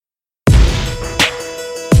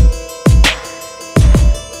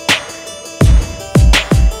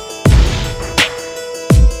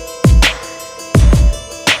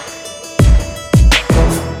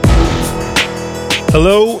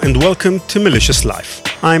Hello and welcome to Malicious Life.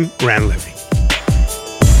 I'm Ran Levy.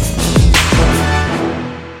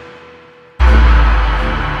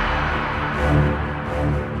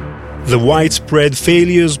 The widespread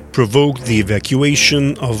failures provoked the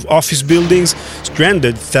evacuation of office buildings,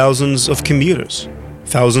 stranded thousands of commuters.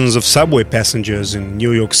 Thousands of subway passengers in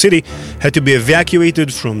New York City had to be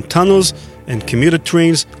evacuated from tunnels, and commuter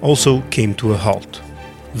trains also came to a halt.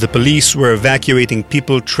 The police were evacuating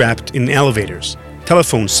people trapped in elevators.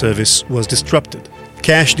 Telephone service was disrupted.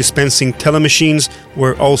 Cash dispensing telemachines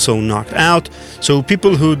were also knocked out, so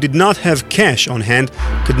people who did not have cash on hand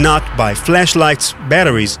could not buy flashlights,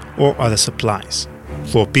 batteries, or other supplies.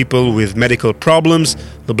 For people with medical problems,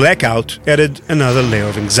 the blackout added another layer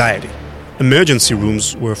of anxiety. Emergency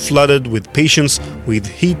rooms were flooded with patients with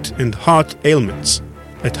heat and heart ailments.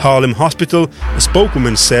 At Harlem Hospital, a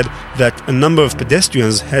spokeswoman said that a number of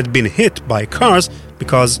pedestrians had been hit by cars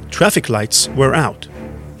because traffic lights were out.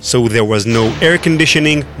 So there was no air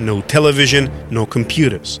conditioning, no television, no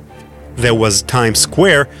computers. There was Times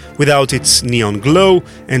Square without its neon glow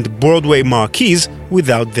and Broadway marquees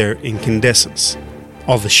without their incandescence.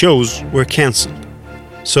 All the shows were cancelled.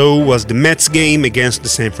 So was the Mets game against the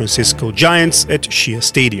San Francisco Giants at Shea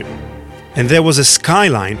Stadium. And there was a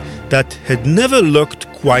skyline that had never looked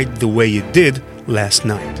quite the way it did last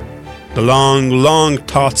night. The long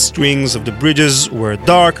taut strings of the bridges were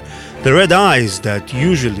dark, the red eyes that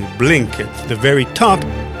usually blink at the very top,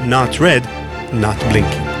 not red, not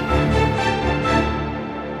blinking.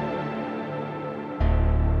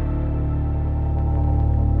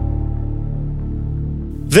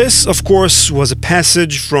 This, of course, was a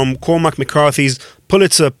passage from Cormac McCarthy's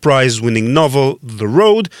Pulitzer Prize-winning novel The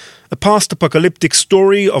Road, a post-apocalyptic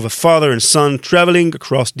story of a father and son traveling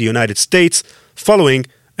across the United States following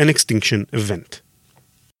an extinction event.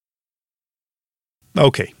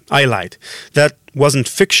 Okay, I lied. That wasn't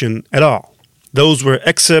fiction at all. Those were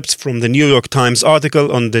excerpts from the New York Times article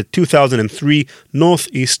on the 2003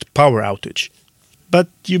 Northeast power outage. But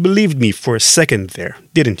you believed me for a second there,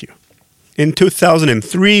 didn't you? In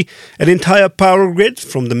 2003, an entire power grid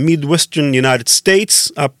from the Midwestern United States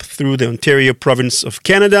up through the Ontario province of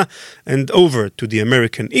Canada and over to the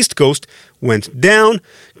American East Coast went down,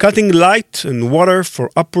 cutting light and water for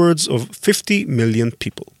upwards of 50 million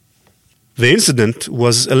people. The incident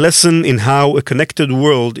was a lesson in how a connected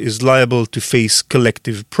world is liable to face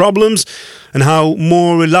collective problems and how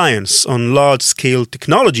more reliance on large-scale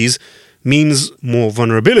technologies means more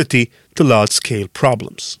vulnerability to large-scale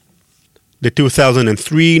problems. The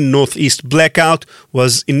 2003 Northeast blackout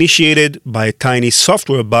was initiated by a tiny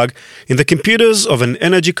software bug in the computers of an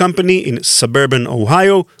energy company in suburban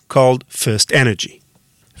Ohio called First Energy.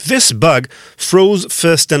 This bug froze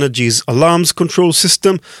First Energy's alarms control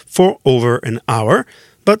system for over an hour,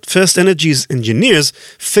 but First Energy's engineers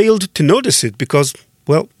failed to notice it because,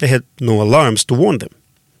 they had no alarms to warn them.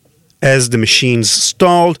 As the machines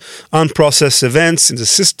stalled, unprocessed events in the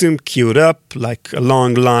system queued up like a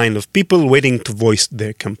long line of people waiting to voice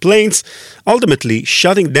their complaints, ultimately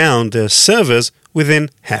shutting down their servers within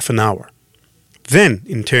half an hour. Then,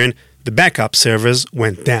 in turn, the backup servers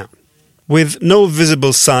went down. With no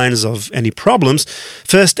visible signs of any problems,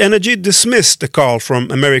 First Energy dismissed a call from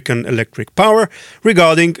American Electric Power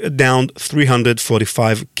regarding a downed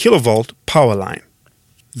 345 kilovolt power line.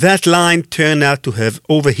 That line turned out to have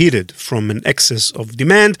overheated from an excess of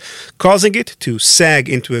demand, causing it to sag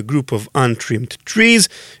into a group of untrimmed trees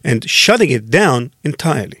and shutting it down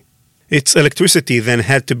entirely. Its electricity then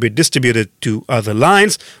had to be distributed to other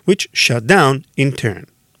lines, which shut down in turn.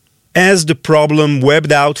 As the problem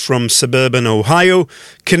webbed out from suburban Ohio,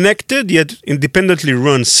 connected yet independently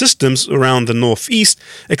run systems around the Northeast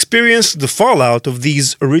experienced the fallout of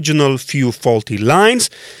these original few faulty lines,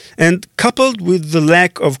 and coupled with the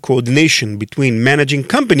lack of coordination between managing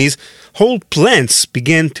companies, whole plants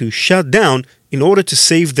began to shut down in order to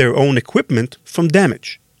save their own equipment from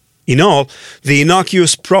damage. In all, the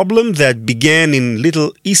innocuous problem that began in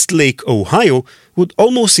Little Eastlake, Ohio, would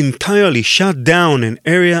almost entirely shut down an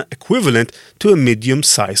area equivalent to a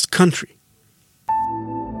medium-sized country.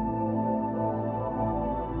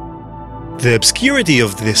 The obscurity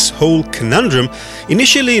of this whole conundrum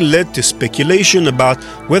initially led to speculation about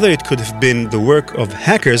whether it could have been the work of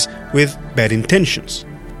hackers with bad intentions.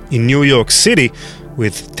 In New York City,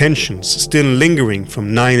 with tensions still lingering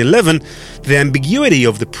from 9/11, the ambiguity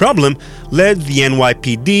of the problem led the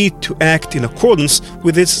NYPD to act in accordance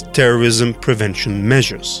with its terrorism prevention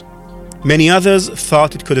measures. Many others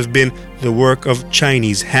thought it could have been the work of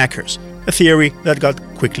Chinese hackers, a theory that got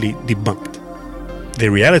quickly debunked. The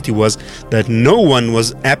reality was that no one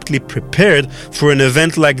was aptly prepared for an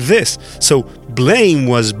event like this, so blame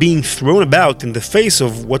was being thrown about in the face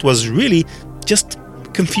of what was really just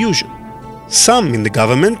confusion. Some in the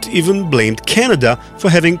government even blamed Canada for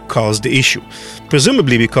having caused the issue,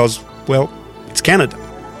 presumably because, well, it's Canada.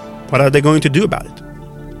 What are they going to do about it?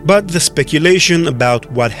 But the speculation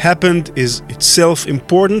about what happened is itself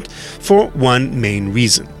important for one main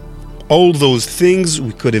reason. All those things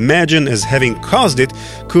we could imagine as having caused it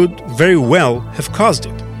could very well have caused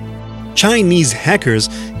it. Chinese hackers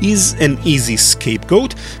is an easy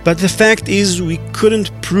scapegoat, but the fact is we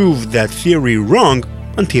couldn't prove that theory wrong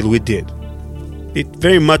until we did. It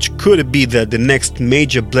very much could be that the next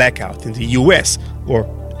major blackout in the US or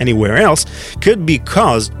anywhere else could be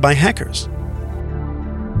caused by hackers.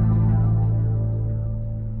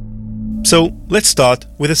 So let's start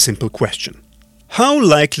with a simple question. How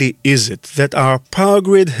likely is it that our power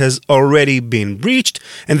grid has already been breached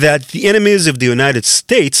and that the enemies of the United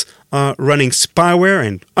States are running spyware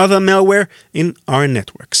and other malware in our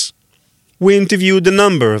networks? We interviewed a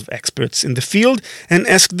number of experts in the field and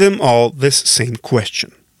asked them all this same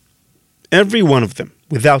question. Every one of them,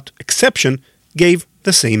 without exception, gave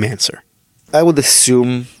the same answer. I would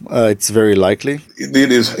assume it's very likely.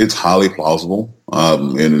 It's highly plausible.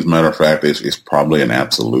 And as a matter of fact, it's probably an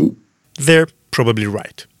absolute. They're probably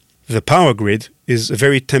right. The power grid is a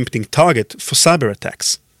very tempting target for cyber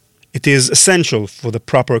attacks. It is essential for the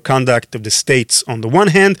proper conduct of the states on the one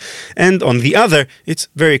hand, and on the other, it's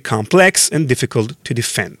very complex and difficult to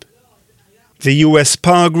defend. The US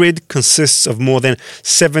power grid consists of more than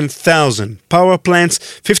 7,000 power plants,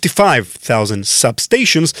 55,000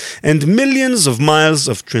 substations, and millions of miles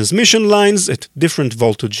of transmission lines at different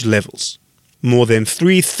voltage levels. More than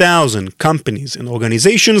 3,000 companies and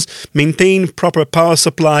organizations maintain proper power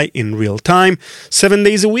supply in real time, 7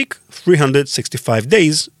 days a week, 365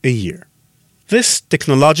 days a year. This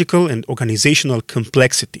technological and organizational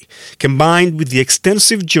complexity, combined with the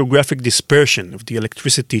extensive geographic dispersion of the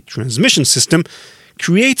electricity transmission system,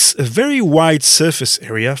 creates a very wide surface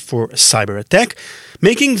area for a cyber attack,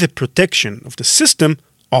 making the protection of the system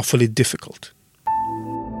awfully difficult.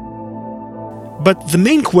 But the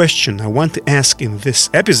main question I want to ask in this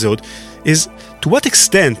episode is, to what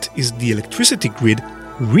extent is the electricity grid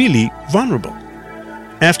really vulnerable?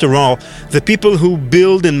 After all, the people who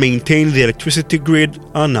build and maintain the electricity grid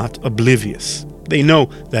are not oblivious. They know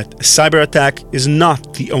that a cyber attack is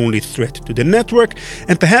not the only threat to the network,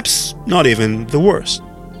 and perhaps not even the worst.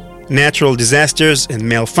 Natural disasters and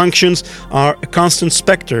malfunctions are a constant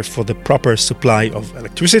specter for the proper supply of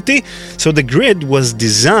electricity, so the grid was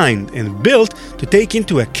designed and built to take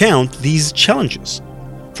into account these challenges.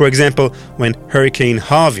 For example, when Hurricane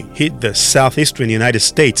Harvey hit the southeastern United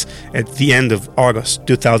States at the end of August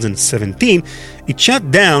 2017, it shut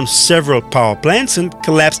down several power plants and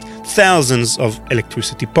collapsed thousands of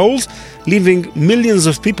electricity poles, leaving millions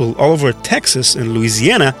of people all over Texas and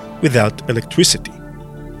Louisiana without electricity.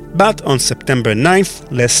 But on September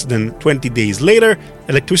 9th, less than 20 days later,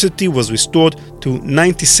 electricity was restored to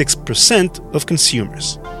 96% of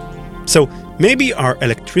consumers. So maybe our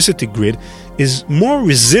electricity grid is more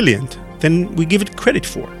resilient than we give it credit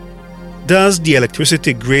for. Does the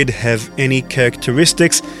electricity grid have any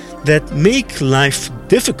characteristics that make life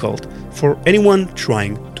difficult for anyone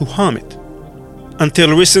trying to harm it?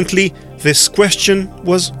 Until recently, this question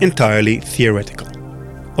was entirely theoretical.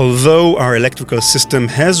 Although our electrical system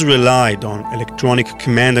has relied on electronic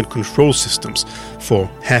command and control systems for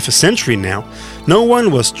half a century now, no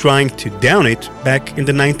one was trying to down it back in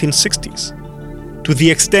the 1960s. To the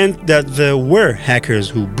extent that there were hackers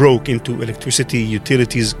who broke into electricity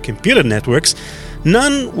utilities' computer networks,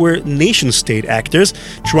 none were nation-state actors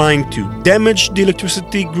trying to damage the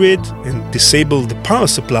electricity grid and disable the power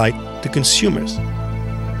supply to consumers.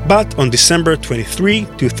 But on December 23,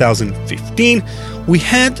 2015, we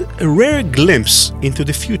had a rare glimpse into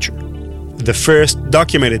the future. The first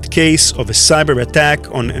documented case of a cyber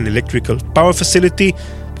attack on an electrical power facility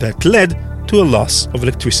that led to a loss of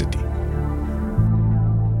electricity.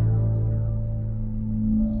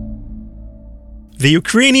 The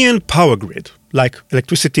Ukrainian power grid, like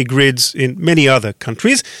electricity grids in many other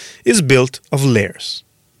countries, is built of layers.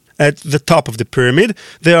 At the top of the pyramid,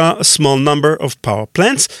 there are a small number of power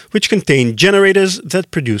plants which contain generators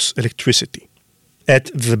that produce electricity.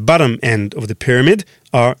 At the bottom end of the pyramid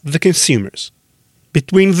are the consumers.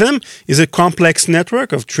 Between them is a complex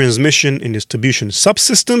network of transmission and distribution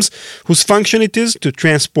subsystems whose function it is to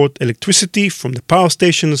transport electricity from the power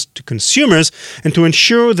stations to consumers and to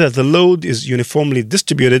ensure that the load is uniformly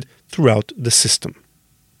distributed throughout the system.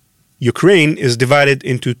 Ukraine is divided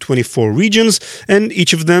into 24 regions, and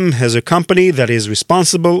each of them has a company that is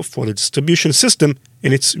responsible for the distribution system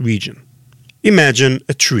in its region. Imagine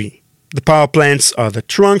a tree. The power plants are the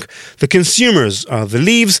trunk, the consumers are the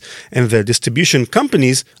leaves, and the distribution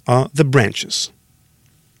companies are the branches.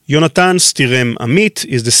 Yonatan Stirem Amit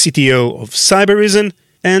is the CTO of Cybereason,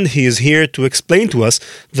 and he is here to explain to us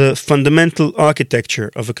the fundamental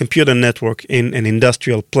architecture of a computer network in an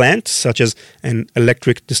industrial plant, such as an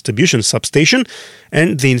electric distribution substation,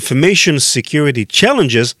 and the information security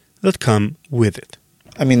challenges that come with it.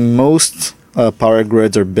 I mean, most power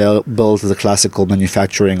grids are built as a classical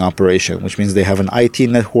manufacturing operation, which means they have an IT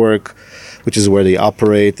network, which is where they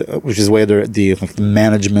operate, which is where the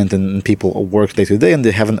management and people work day to day, and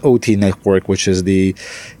they have an OT network, which is the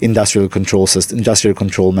industrial control system, industrial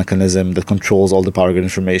control mechanism that controls all the power grid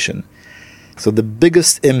information. So the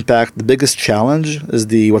biggest impact, the biggest challenge is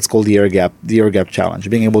what's called the air gap challenge,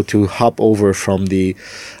 being able to hop over from the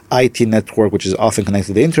IT network, which is often connected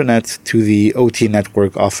to the internet, to the OT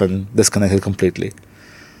network, often disconnected completely.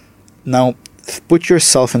 Now, put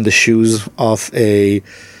yourself in the shoes of a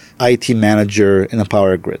IT manager in a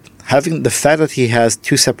power grid. Having the fact that he has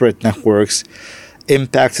two separate networks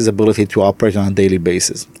impacts his ability to operate on a daily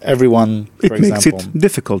basis. Everyone, for example, makes it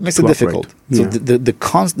difficult. Makes it difficult. So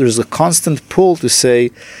there's a constant pull to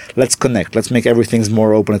say, let's connect, let's make everything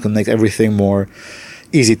more open, let's make everything more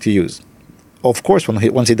easy to use. Of course,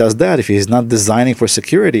 once he does that, if he's not designing for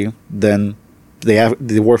security, then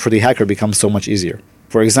the work for the hacker becomes so much easier.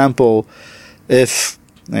 For example, if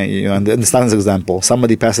in the standard example,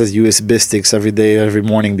 somebody passes USB sticks every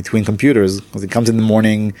morning between computers. He comes in the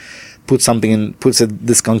morning, puts a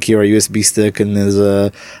disk on key or a USB stick in his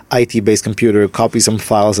IT-based computer, copies some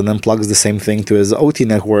files, and then plugs the same thing to his OT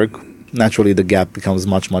network. Naturally, the gap becomes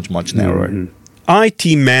much, much, much narrower. Mm-hmm.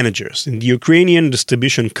 IT managers in the Ukrainian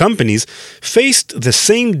distribution companies faced the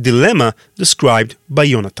same dilemma described by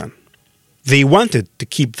Yonatan. They wanted to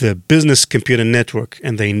keep the business computer network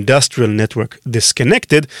and the industrial network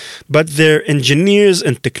disconnected, but their engineers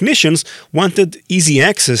and technicians wanted easy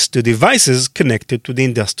access to devices connected to the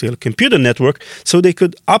industrial computer network so they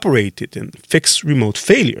could operate it and fix remote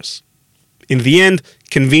failures. In the end,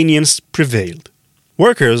 convenience prevailed.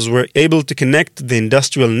 Workers were able to connect the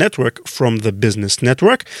industrial network from the business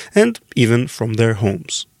network and even from their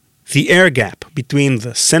homes. The air gap between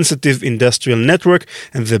the sensitive industrial network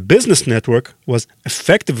and the business network was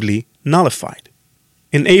effectively nullified.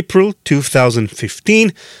 In April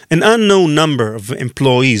 2015, an unknown number of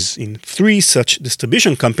employees in 3 such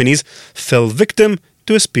distribution companies fell victim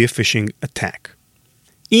to a spear phishing attack.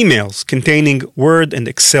 Emails containing Word and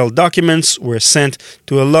Excel documents were sent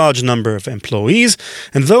to a large number of employees,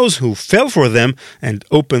 and those who fell for them and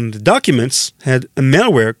opened the documents had a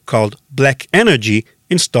malware called Black Energy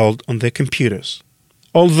installed on their computers.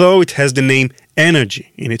 Although it has the name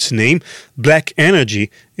Energy in its name, Black Energy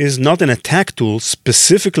is not an attack tool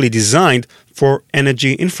specifically designed for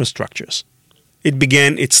energy infrastructures. It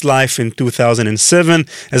began its life in 2007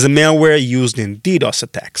 as a malware used in DDoS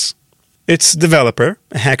attacks. Its developer,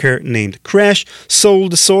 a hacker named Crash,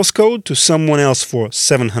 sold the source code to someone else for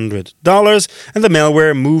 $700, and the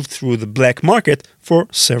malware moved through the black market for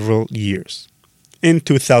several years. In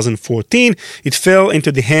 2014, it fell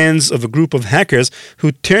into the hands of a group of hackers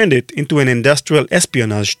who turned it into an industrial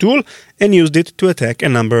espionage tool and used it to attack a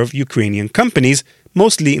number of Ukrainian companies,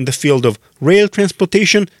 mostly in the field of rail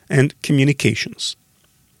transportation and communications.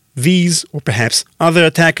 These, or perhaps other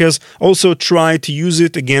attackers, also tried to use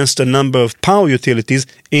it against a number of power utilities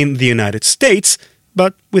in the United States,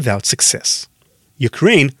 but without success.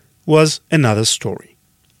 Ukraine was another story.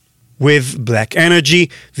 With Black Energy,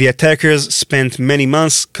 the attackers spent many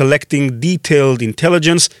months collecting detailed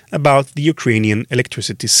intelligence about the Ukrainian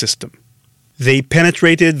electricity system. They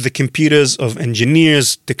penetrated the computers of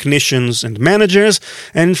engineers, technicians, and managers,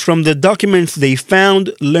 and from the documents they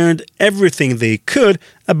found, learned everything they could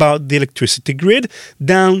about the electricity grid,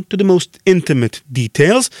 down to the most intimate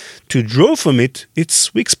details, to draw from it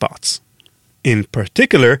its weak spots. In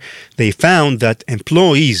particular, they found that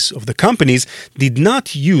employees of the companies did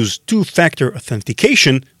not use two-factor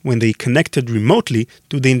authentication when they connected remotely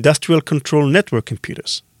to the industrial control network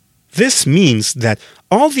computers. This means that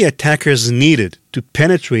all the attackers needed to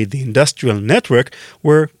penetrate the industrial network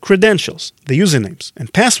were credentials, the usernames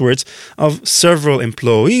and passwords of several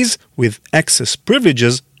employees with access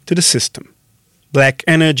privileges to the system. Black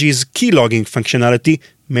Energy's keylogging functionality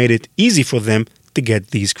made it easy for them to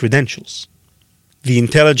get these credentials. The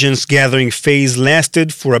intelligence gathering phase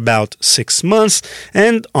lasted for about 6 months,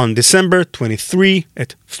 and on December 23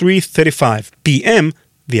 at 3:35 p.m.,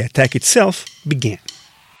 the attack itself began.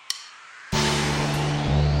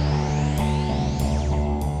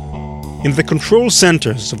 In the control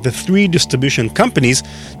centers of the three distribution companies,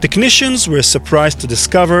 technicians were surprised to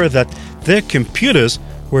discover that their computers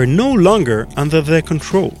were no longer under their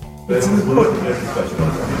control.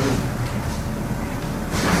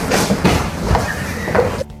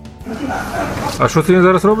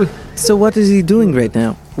 So what is he doing right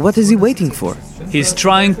now? What is he waiting for? He's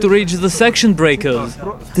trying to reach the section breakers.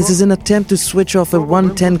 This is an attempt to switch off a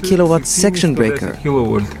 110 kilowatt section breaker.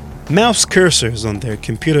 Mouse cursors on their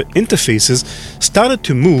computer interfaces started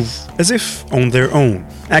to move as if on their own,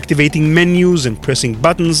 activating menus and pressing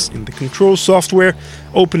buttons in the control software,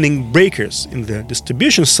 opening breakers in the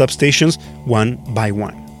distribution substations one by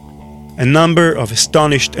one. A number of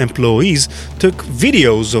astonished employees took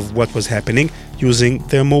videos of what was happening using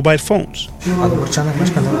their mobile phones.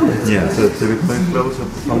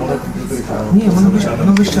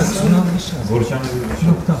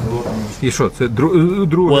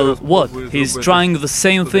 Well, what? He's trying the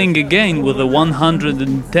same thing again with a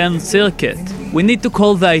 110 circuit. We need to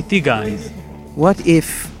call the IT guys. What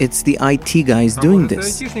if it's the IT guys doing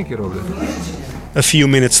this? A few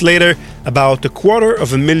minutes later, about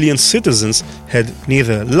 250,000 citizens had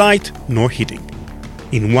neither light nor heating.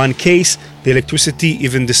 In one case, the electricity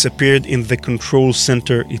even disappeared in the control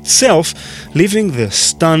center itself, leaving the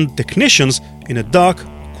stunned technicians in a dark,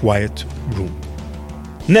 quiet room.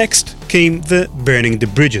 Next came the burning the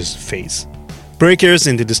bridges phase. Breakers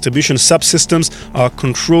in the distribution subsystems are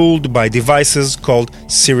controlled by devices called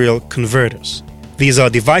serial converters. These are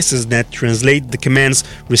devices that translate the commands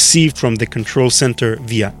received from the control center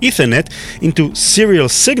via Ethernet into serial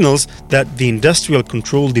signals that the industrial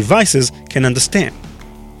control devices can understand.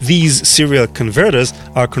 These serial converters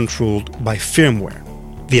are controlled by firmware.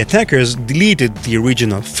 The attackers deleted the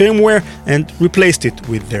original firmware and replaced it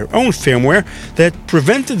with their own firmware that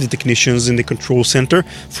prevented the technicians in the control center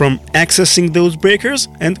from accessing those breakers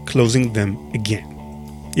and closing them again.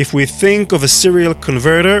 If we think of a serial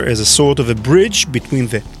converter as a sort of a bridge between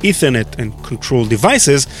the Ethernet and control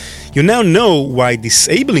devices, you now know why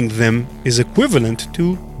disabling them is equivalent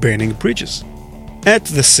to burning bridges. At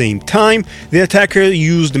the same time, the attacker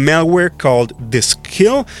used malware called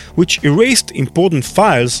DiskKill, which erased important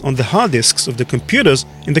files on the hard disks of the computers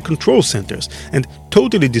in the control centers and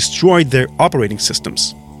totally destroyed their operating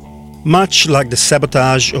systems. Much like the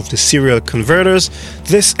sabotage of the serial converters,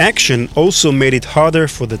 this action also made it harder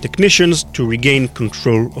for the technicians to regain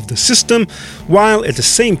control of the system, while at the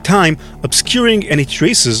same time obscuring any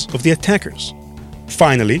traces of the attackers.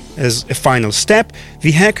 Finally, as a final step,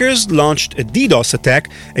 the hackers launched a DDoS attack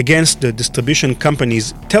against the distribution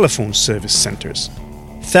company's telephone service centers.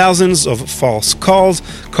 Thousands of false calls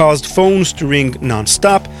caused phones to ring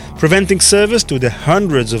non-stop, preventing service to the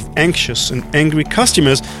hundreds of anxious and angry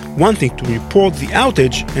customers wanting to report the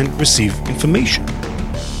outage and receive information.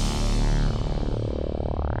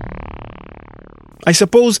 I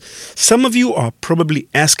suppose some of you are probably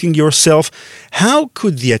asking yourself, how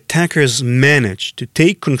could the attackers manage to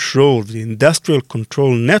take control of the industrial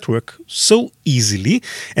control network so easily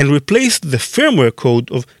and replace the firmware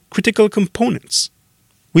code of critical components?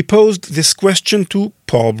 We posed this question to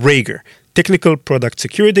Paul Brager, Technical Product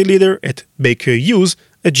Security Leader at Baker Hughes,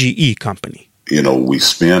 a GE company. We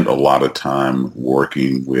spend a lot of time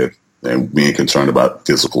working with and being concerned about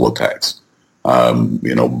physical attacks.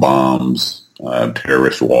 Bombs,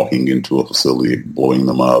 terrorists walking into a facility, blowing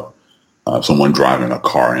them up, someone driving a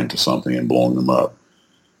car into something and blowing them up.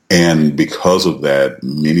 And because of that,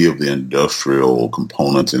 many of the industrial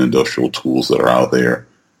components and industrial tools that are out there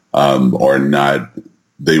are not,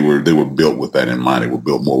 they were built with that in mind. They were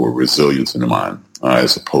built more with resilience in mind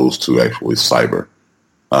as opposed to actually cyber.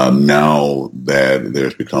 Now that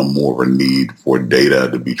there's become more of a need for data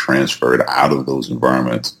to be transferred out of those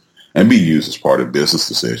environments and be used as part of business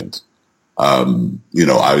decisions.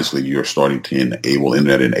 Obviously you're starting to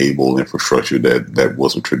enable infrastructure that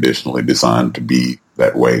wasn't traditionally designed to be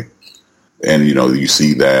that way. And, you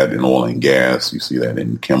see that in oil and gas, you see that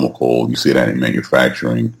in chemical, you see that in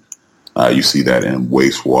manufacturing, you see that in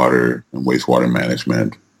wastewater and wastewater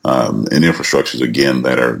management, and infrastructures, again,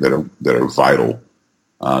 that are vital,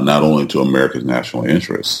 not only to America's national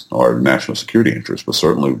interests or national security interests, but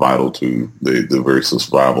certainly vital to the very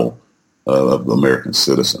survival of American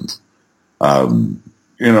citizens.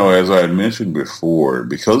 As I had mentioned before,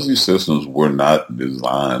 because these systems were not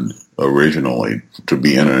designed originally to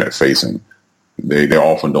be internet facing, they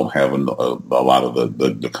often don't have a lot of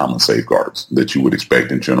the common safeguards that you would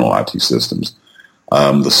expect in general IT systems.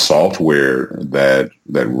 The software that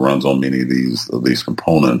runs on many of these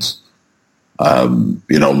components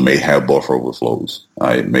may have buffer overflows.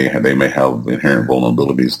 They may have inherent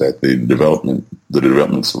vulnerabilities that the development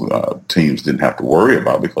teams didn't have to worry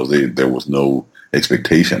about because there was no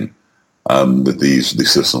expectation that these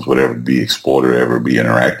systems would ever be exploited or ever be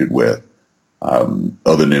interacted with,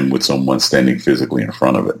 other than with someone standing physically in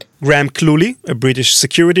front of it. Graham Cluley, a British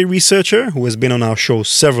security researcher who has been on our show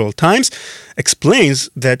several times, explains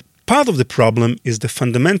that part of the problem is the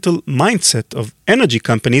fundamental mindset of energy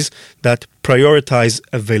companies that prioritize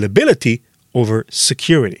availability over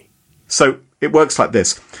security. So it works like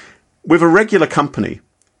this. With a regular company,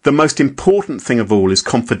 the most important thing of all is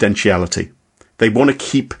confidentiality. They want to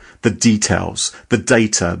keep the details, the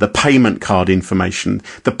data, the payment card information,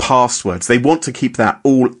 the passwords. They want to keep that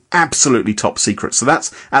all absolutely top secret. So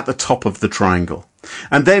that's at the top of the triangle.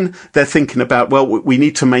 And then they're thinking about, well, we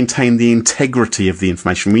need to maintain the integrity of the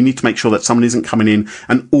information. We need to make sure that someone isn't coming in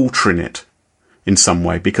and altering it in some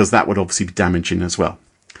way, because that would obviously be damaging as well.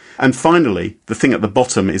 And finally, the thing at the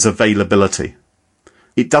bottom is availability.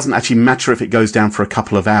 It doesn't actually matter if it goes down for a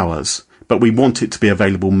couple of hours, but we want it to be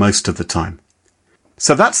available most of the time.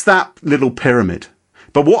 So that's that little pyramid.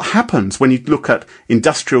 But what happens when you look at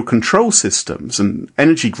industrial control systems and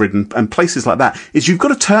energy grid and places like that is you've got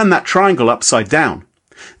to turn that triangle upside down.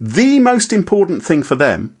 The most important thing for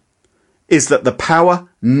them is that the power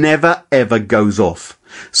never ever goes off.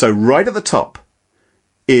 So right at the top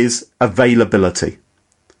is availability,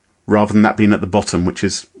 rather than that being at the bottom, which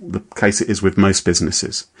is the case it is with most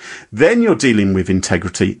businesses. Then you're dealing with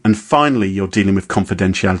integrity, and finally you're dealing with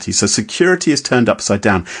confidentiality. So security is turned upside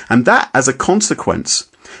down. And that, as a consequence,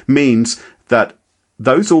 means that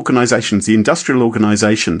those organizations, the industrial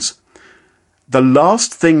organizations, the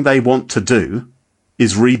last thing they want to do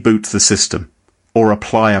is reboot the system or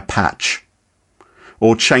apply a patch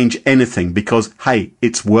or change anything because, hey,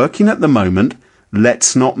 it's working at the moment,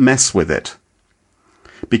 let's not mess with it.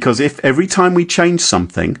 Because if every time we change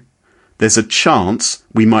something, there's a chance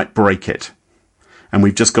we might break it. And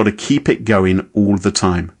we've just got to keep it going all the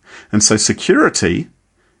time. And so security,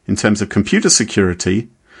 in terms of computer security,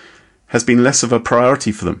 has been less of a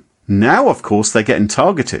priority for them. Now, of course, they're getting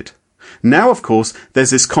targeted. Now, of course,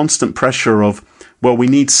 there's this constant pressure of, well, we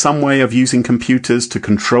need some way of using computers to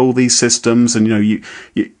control these systems. And,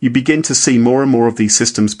 you begin to see more and more of these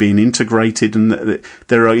systems being integrated, and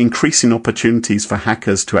there are increasing opportunities for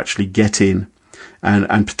hackers to actually get in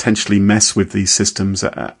and potentially mess with these systems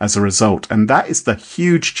as a result. And that is the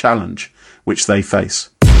huge challenge which they face.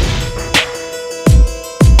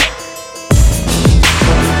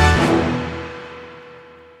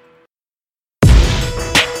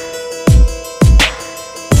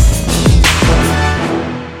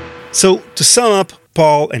 So, to sum up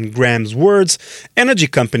Paul and Graham's words, energy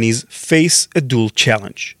companies face a dual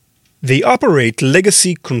challenge. They operate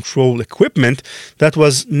legacy control equipment that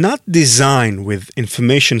was not designed with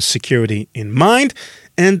information security in mind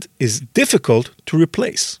and is difficult to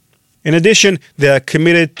replace. In addition, they are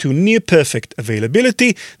committed to near-perfect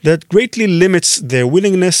availability that greatly limits their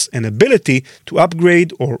willingness and ability to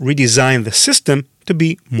upgrade or redesign the system to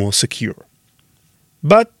be more secure.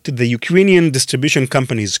 But to the Ukrainian distribution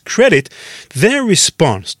company's credit, their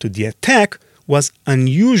response to the attack was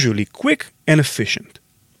unusually quick and efficient.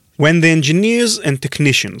 When the engineers and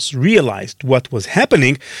technicians realized what was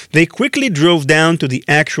happening, they quickly drove down to the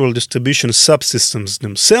actual distribution subsystems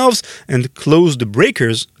themselves and closed the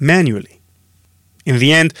breakers manually. In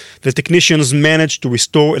the end, the technicians managed to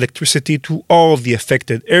restore electricity to all of the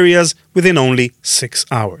affected areas within only 6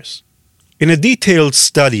 hours. In a detailed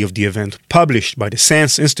study of the event published by the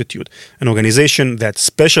SANS Institute, an organization that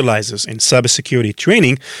specializes in cybersecurity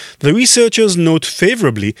training, the researchers note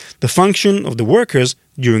favorably the function of the workers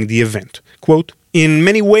during the event. Quote, "In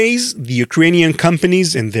many ways, the Ukrainian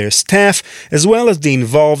companies and their staff, as well as the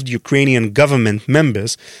involved Ukrainian government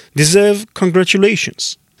members, deserve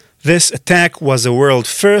congratulations. This attack was a world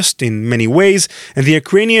first in many ways, and the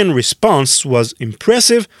Ukrainian response was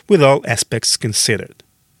impressive with all aspects considered."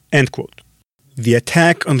 End quote. The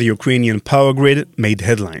attack on the Ukrainian power grid made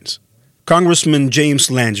headlines. Congressman James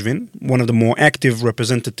Langevin, one of the more active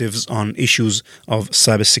representatives on issues of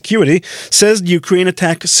cybersecurity, says the Ukraine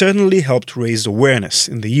attack certainly helped raise awareness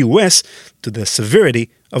in the U.S. to the severity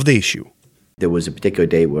of the issue. There was a particular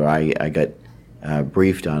day where I got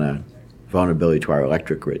briefed on a vulnerability to our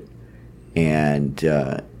electric grid, and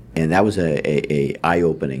that was a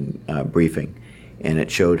eye-opening briefing, and it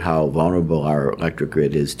showed how vulnerable our electric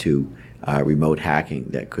grid is to remote hacking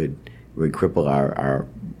that could cripple our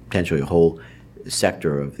potentially whole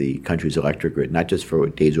sector of the country's electric grid, not just for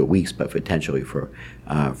days or weeks, but potentially for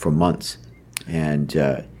months. And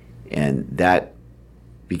that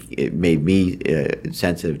it made me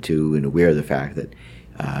sensitive to and aware of the fact that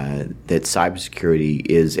that cybersecurity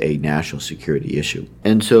is a national security issue.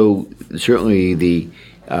 And so certainly the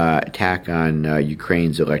attack on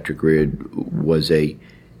Ukraine's electric grid was a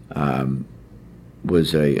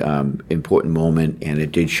important moment, and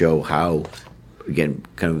it did show how, again,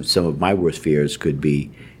 kind of some of my worst fears could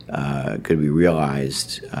be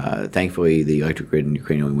realized. Thankfully, the electric grid in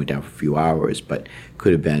Ukraine only went down for a few hours, but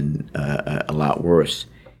could have been a lot worse.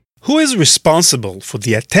 Who is responsible for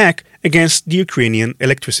the attack against the Ukrainian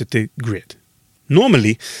electricity grid?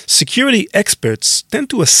 Normally, security experts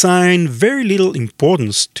tend to assign very little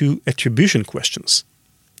importance to attribution questions.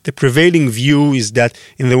 The prevailing view is that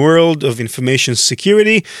in the world of information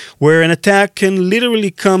security, where an attack can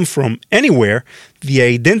literally come from anywhere, the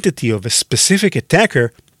identity of a specific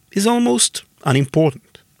attacker is almost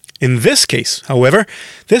unimportant. In this case, however,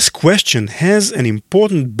 this question has an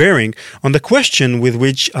important bearing on the question with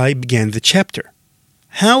which I began the chapter.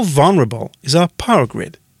 How vulnerable is our power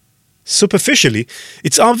grid? Superficially,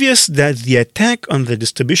 it's obvious that the attack on the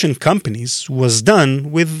distribution companies was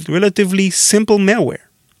done with relatively simple malware.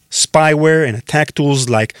 Spyware and attack tools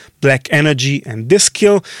like Black Energy and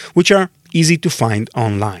Diskill, which are easy to find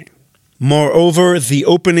online. Moreover, the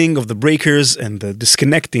opening of the breakers and the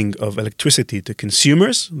disconnecting of electricity to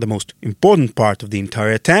consumers, the most important part of the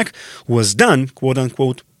entire attack, was done,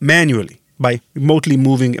 quote-unquote, manually, by remotely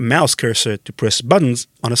moving a mouse cursor to press buttons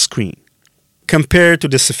on a screen. Compared to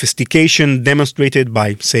the sophistication demonstrated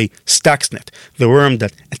by, say, Stuxnet, the worm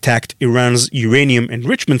that attacked Iran's uranium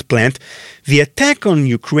enrichment plant, the attack on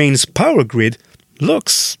Ukraine's power grid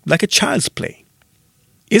looks like a child's play.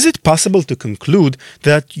 Is it possible to conclude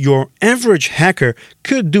that your average hacker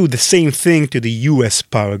could do the same thing to the US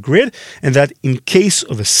power grid, and that in case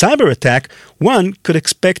of a cyber attack, one could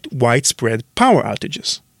expect widespread power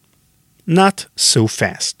outages? Not so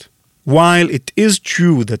fast. While it is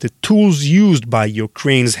true that the tools used by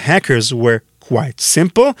Ukraine's hackers were quite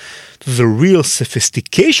simple, the real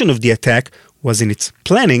sophistication of the attack was in its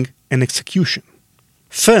planning and execution.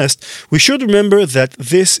 First, we should remember that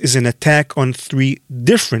this is an attack on 3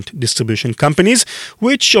 different distribution companies,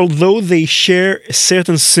 which, although they share a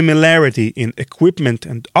certain similarity in equipment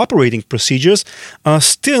and operating procedures, are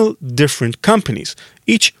still different companies,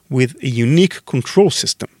 each with a unique control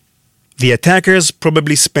system. The attackers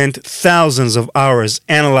probably spent thousands of hours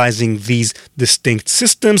analyzing these distinct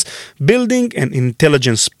systems, building an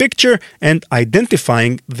intelligence picture and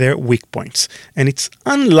identifying their weak points. And it's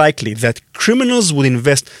unlikely that criminals would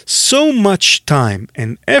invest so much time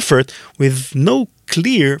and effort with no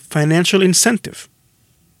clear financial incentive.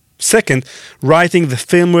 Second, writing the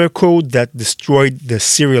firmware code that destroyed the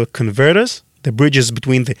serial converters, the bridges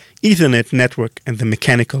between the Ethernet network and the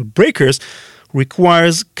mechanical breakers,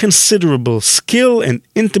 requires considerable skill and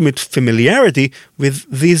intimate familiarity with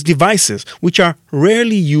these devices, which are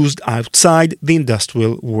rarely used outside the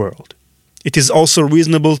industrial world. It is also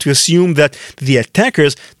reasonable to assume that the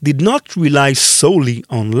attackers did not rely solely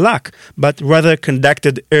on luck, but rather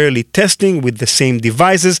conducted early testing with the same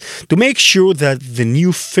devices to make sure that the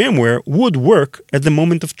new firmware would work at the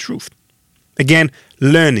moment of truth. Again,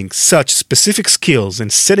 learning such specific skills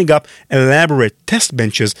and setting up elaborate test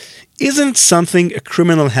benches isn't something a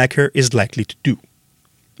criminal hacker is likely to do.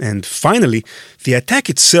 And finally, the attack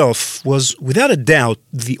itself was without a doubt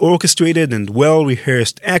the orchestrated and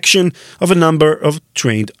well-rehearsed action of a number of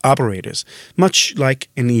trained operators, much like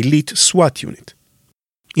an elite SWAT unit.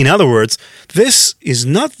 In other words, this is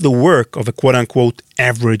not the work of a quote-unquote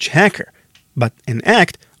average hacker, but an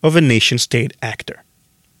act of a nation-state actor.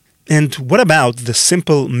 And what about the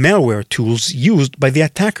simple malware tools used by the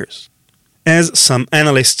attackers? As some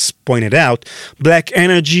analysts pointed out, Black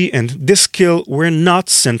Energy and Diskill were not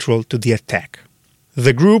central to the attack.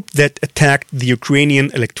 The group that attacked the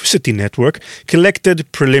Ukrainian electricity network collected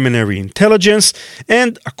preliminary intelligence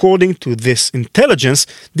and, according to this intelligence,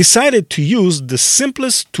 decided to use the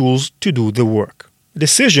simplest tools to do the work, a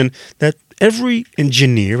decision that every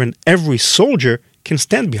engineer and every soldier can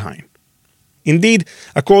stand behind. Indeed,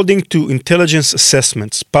 according to intelligence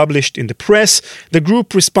assessments published in the press, the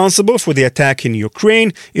group responsible for the attack in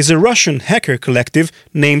Ukraine is a Russian hacker collective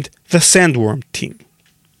named the Sandworm Team.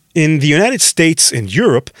 In the United States and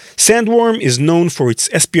Europe, Sandworm is known for its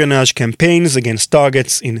espionage campaigns against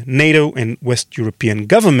targets in NATO and West European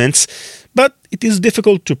governments, but it is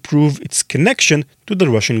difficult to prove its connection to the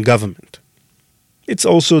Russian government. It's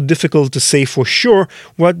also difficult to say for sure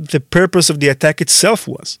what the purpose of the attack itself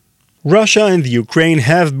was. Russia and the Ukraine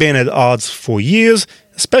have been at odds for years,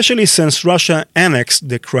 especially since Russia annexed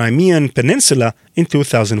the Crimean Peninsula in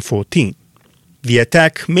 2014. The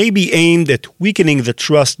attack may be aimed at weakening the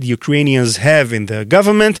trust the Ukrainians have in their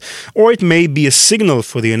government, or it may be a signal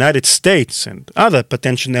for the United States and other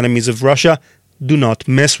potential enemies of Russia, do not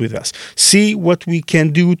mess with us. See what we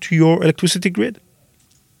can do to your electricity grid.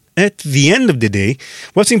 At the end of the day,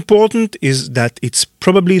 what's important is that it's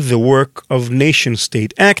probably the work of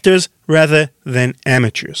nation-state actors rather than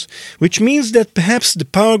amateurs, which means that perhaps the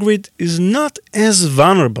power grid is not as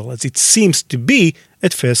vulnerable as it seems to be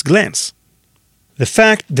at first glance. The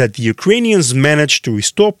fact that the Ukrainians managed to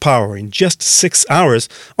restore power in just 6 hours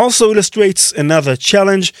also illustrates another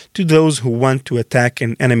challenge to those who want to attack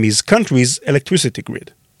an enemy's country's electricity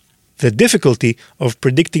grid: the difficulty of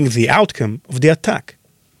predicting the outcome of the attack.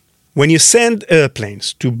 When you send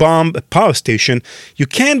airplanes to bomb a power station, you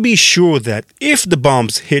can be sure that if the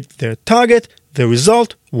bombs hit their target, the result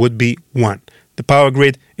would be one: the power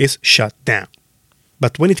grid is shut down.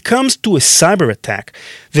 But when it comes to a cyber attack,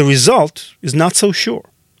 the result is not so sure.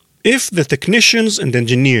 If the technicians and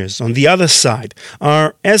engineers on the other side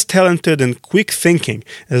are as talented and quick-thinking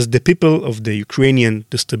as the people of the Ukrainian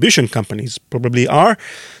distribution companies probably are,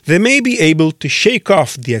 they may be able to shake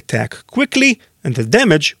off the attack quickly, and the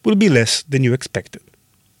damage will be less than you expected.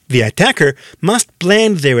 The attacker must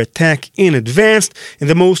plan their attack in advance in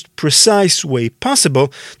the most precise way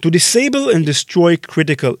possible to disable and destroy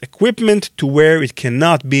critical equipment to where it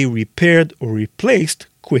cannot be repaired or replaced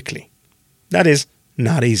quickly. That is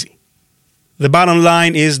not easy. The bottom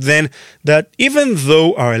line is then that even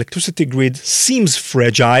though our electricity grid seems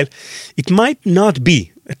fragile, it might not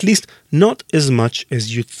be, at least not as much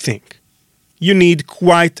as you'd think. You need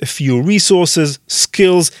quite a few resources,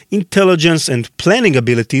 skills, intelligence, and planning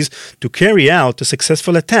abilities to carry out a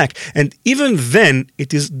successful attack, and even then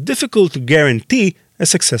it is difficult to guarantee a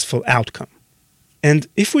successful outcome. And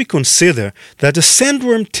if we consider that the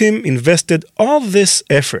Sandworm team invested all this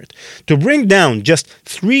effort to bring down just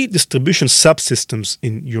 3 distribution subsystems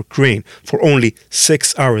in Ukraine for only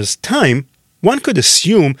 6 hours' time, one could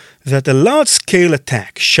assume that a large-scale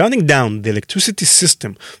attack shutting down the electricity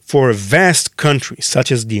system for a vast country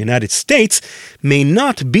such as the United States may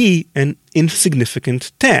not be an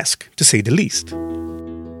insignificant task, to say the least.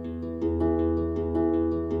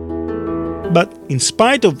 But in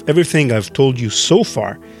spite of everything I've told you so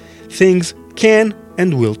far, things can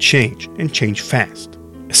and will change, and change fast.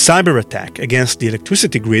 A cyber attack against the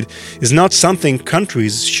electricity grid is not something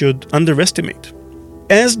countries should underestimate.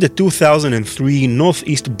 As the 2003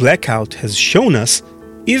 Northeast blackout has shown us,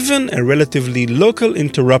 even a relatively local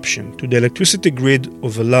interruption to the electricity grid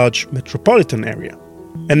of a large metropolitan area,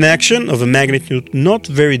 an action of a magnitude not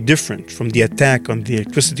very different from the attack on the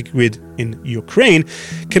electricity grid in Ukraine,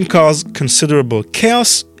 can cause considerable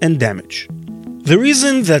chaos and damage. The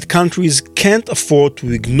reason that countries can't afford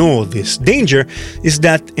to ignore this danger is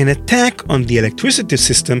that an attack on the electricity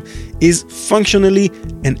system is functionally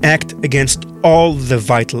an act against all the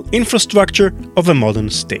vital infrastructure of a modern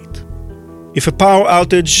state. If a power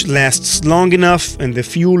outage lasts long enough and the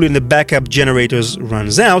fuel in the backup generators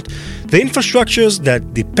runs out, the infrastructures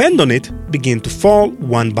that depend on it begin to fall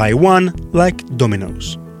one by one like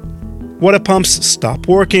dominoes. Water pumps stop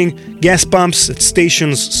working, gas pumps at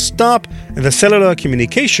stations stop, and the cellular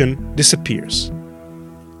communication disappears.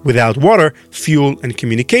 Without water, fuel, and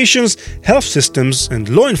communications, health systems and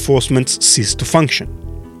law enforcement cease to function.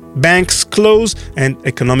 Banks close and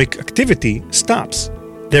economic activity stops.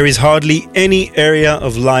 There is hardly any area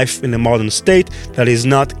of life in a modern state that is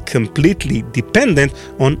not completely dependent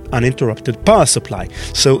on uninterrupted power supply,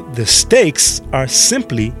 so the stakes are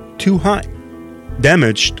simply too high.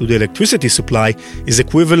 Damage to the electricity supply is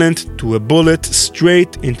equivalent to a bullet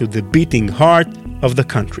straight into the beating heart of the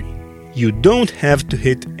country. You don't have to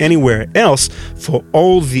hit anywhere else for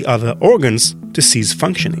all the other organs to cease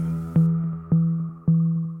functioning.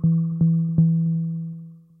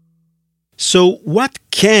 So what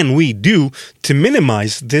can we do to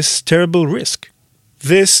minimize this terrible risk?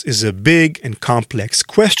 This is a big and complex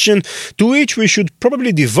question to which we should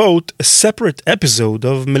probably devote a separate episode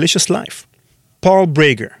of Malicious Life. Paul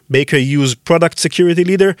Brager, Baker Hughes product security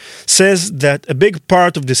leader, says that a big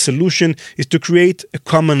part of the solution is to create a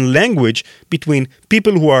common language between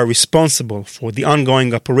people who are responsible for the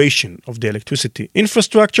ongoing operation of the electricity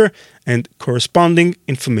infrastructure and corresponding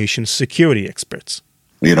information security experts.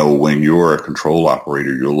 You know, when you're a control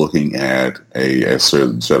operator, you're looking at a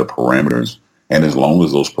certain set of parameters, and as long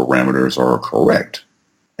as those parameters are correct,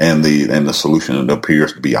 and the solution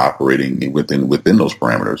appears to be operating within those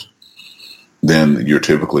parameters, then you're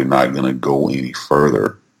typically not going to go any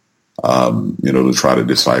further, to try to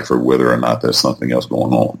decipher whether or not there's something else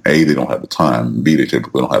going on. A, they don't have the time. B, they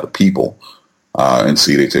typically don't have the people And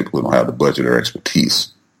C, they typically don't have the budget or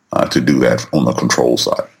expertise to do that on the control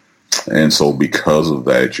side. And so because of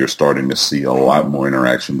that, you're starting to see a lot more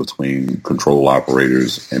interaction between control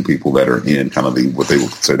operators and people that are in kind of what they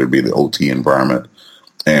would consider to be the OT environment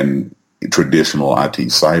and traditional IT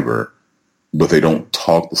cyber, but they don't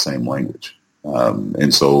talk the same language.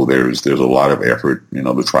 And so there's a lot of effort,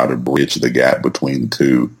 to try to bridge the gap between the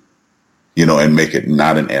two, and make it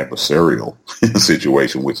not an adversarial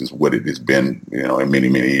situation, which is what it has been, in many,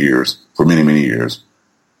 many years,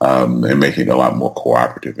 and making it a lot more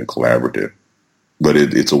cooperative and collaborative. But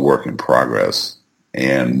it's a work in progress.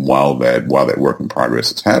 And while that work in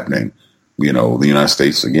progress is happening, the United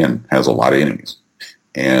States, again, has a lot of enemies.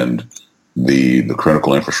 And the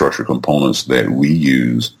critical infrastructure components that we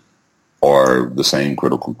use are the same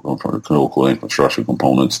critical infrastructure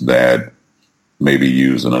components that may be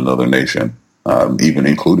used in another nation, even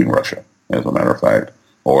including Russia, as a matter of fact,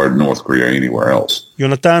 or North Korea or anywhere else.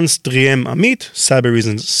 Yonatan Striem Amit,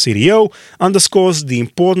 Cybereason's CDO, underscores the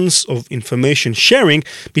importance of information sharing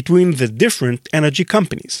between the different energy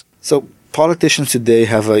companies. So politicians today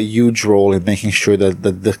have a huge role in making sure that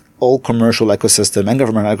the whole commercial ecosystem and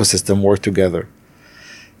government ecosystem work together.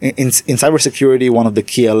 In cybersecurity, one of the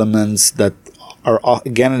key elements that are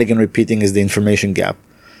again and again repeating is the information gap.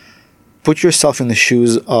 Put yourself in the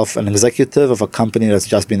shoes of an executive of a company that's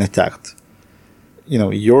just been attacked.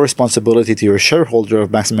 Your responsibility to your shareholder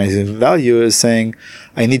of maximizing value is saying,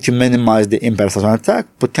 I need to minimize the impact of an attack,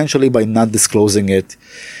 potentially by not disclosing it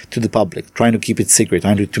to the public, trying to keep it secret,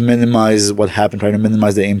 trying to minimize what happened, trying to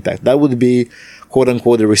minimize the impact. That would be, quote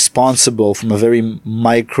unquote, responsible from a very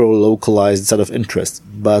micro-localized set of interests.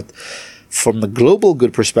 But from the global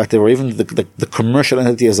good perspective, or even the commercial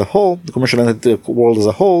entity as a whole, the commercial entity world as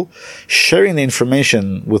a whole, sharing the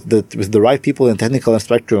information with the right people in the technical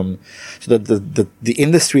spectrum, so that the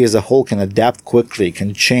industry as a whole can adapt quickly,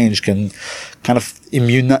 can change, can kind of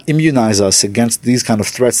immunize us against these kind of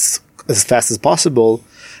threats as fast as possible,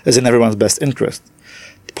 is in everyone's best interest.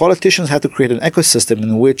 Politicians have to create an ecosystem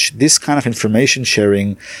in which this kind of information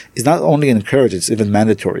sharing is not only encouraged, it's even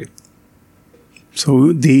mandatory.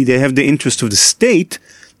 So they have the interest of the state,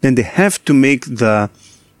 then they have to make the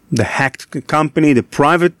hacked company, the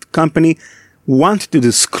private company, want to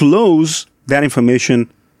disclose that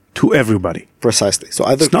information to everybody. Precisely. So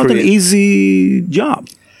it's not an easy job.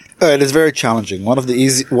 It is very challenging. One of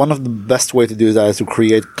the best way to do that is to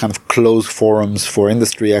create kind of closed forums for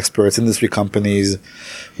industry experts, industry companies,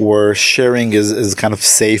 where sharing is kind of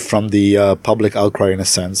safe from the public outcry in a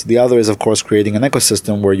sense. The other is, of course, creating an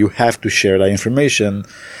ecosystem where you have to share that information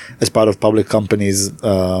as part of public companies'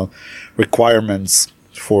 requirements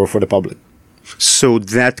for the public. So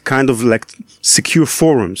that kind of like secure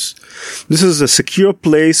forums. This is a secure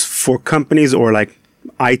place for companies or like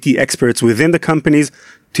IT experts within the companies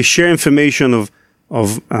to share information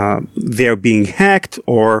of their being hacked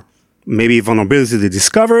or maybe vulnerabilities they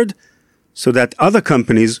discovered, so that other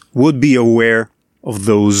companies would be aware of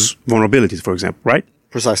those vulnerabilities, for example, right?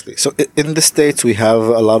 Precisely. So in the States, we have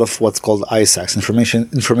a lot of what's called ISACs,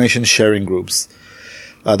 information sharing groups.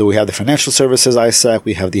 We have the financial services ISAC,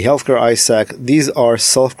 we have the healthcare ISAC. These are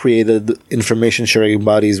self-created information sharing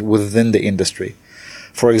bodies within the industry.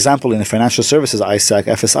 For example, in the financial services ISAC,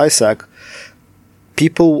 FS ISAC,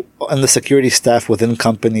 people and the security staff within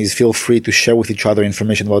companies feel free to share with each other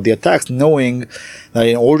information about the attacks, knowing that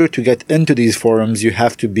in order to get into these forums, you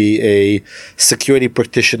have to be a security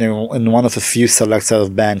practitioner in one of a few select set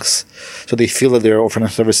of banks. So they feel that they're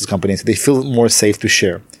financial services companies. They feel more safe to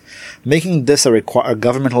share. Making this a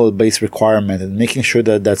governmental-based requirement and making sure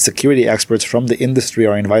that security experts from the industry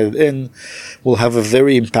are invited in will have a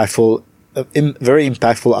very impactful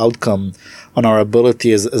outcome on our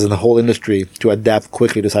ability as the whole industry to adapt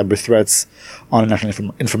quickly to cyber threats on a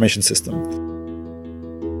national information system.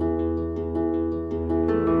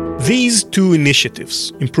 These two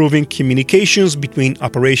initiatives, improving communications between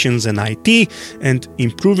operations and IT and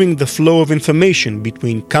improving the flow of information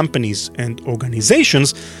between companies and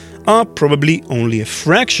organizations, are probably only a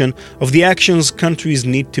fraction of the actions countries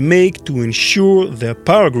need to make to ensure their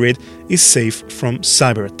power grid is safe from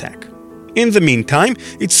cyber attack. In the meantime,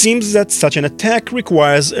 it seems that such an attack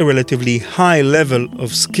requires a relatively high level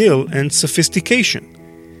of skill and sophistication.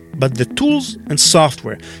 But the tools and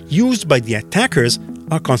software used by the attackers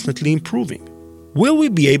are constantly improving. Will we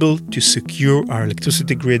be able to secure our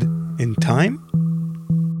electricity grid in time?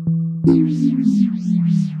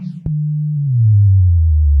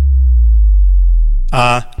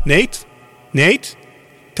 Nate? Nate?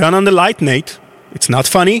 Turn on the light, Nate. It's not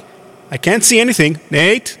funny. I can't see anything.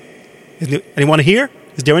 Nate? Is anyone here?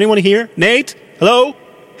 Is there anyone here? Nate? Hello?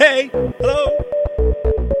 Hey, hello.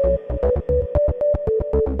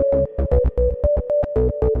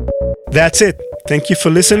 That's it. Thank you for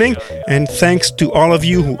listening, and thanks to all of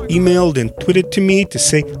you who emailed and tweeted to me to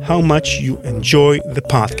say how much you enjoy the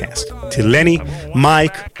podcast. To Lenny,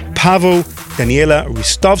 Mike, Pavo, Daniela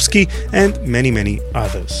Ristovsky, and many, many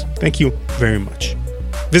others. Thank you very much.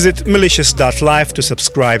 Visit malicious.life to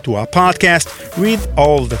subscribe to our podcast, read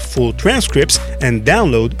all the full transcripts, and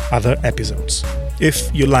download other episodes.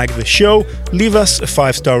 If you like the show, leave us a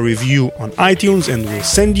 5-star review on iTunes and we'll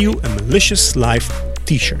send you a Malicious Life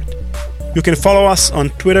t-shirt. You can follow us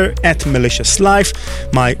on Twitter @MaliciousLife.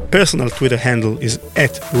 My personal Twitter handle is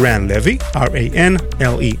 @RanLevy,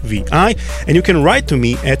 RANLEVI, and you can write to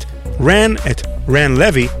me at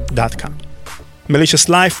ran@ranlevy.com. Malicious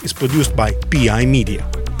Life is produced by PI Media.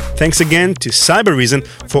 Thanks again to Cybereason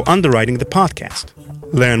for underwriting the podcast.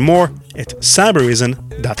 Learn more at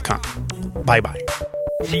cybereason.com. Bye-bye.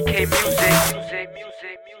 CK Music.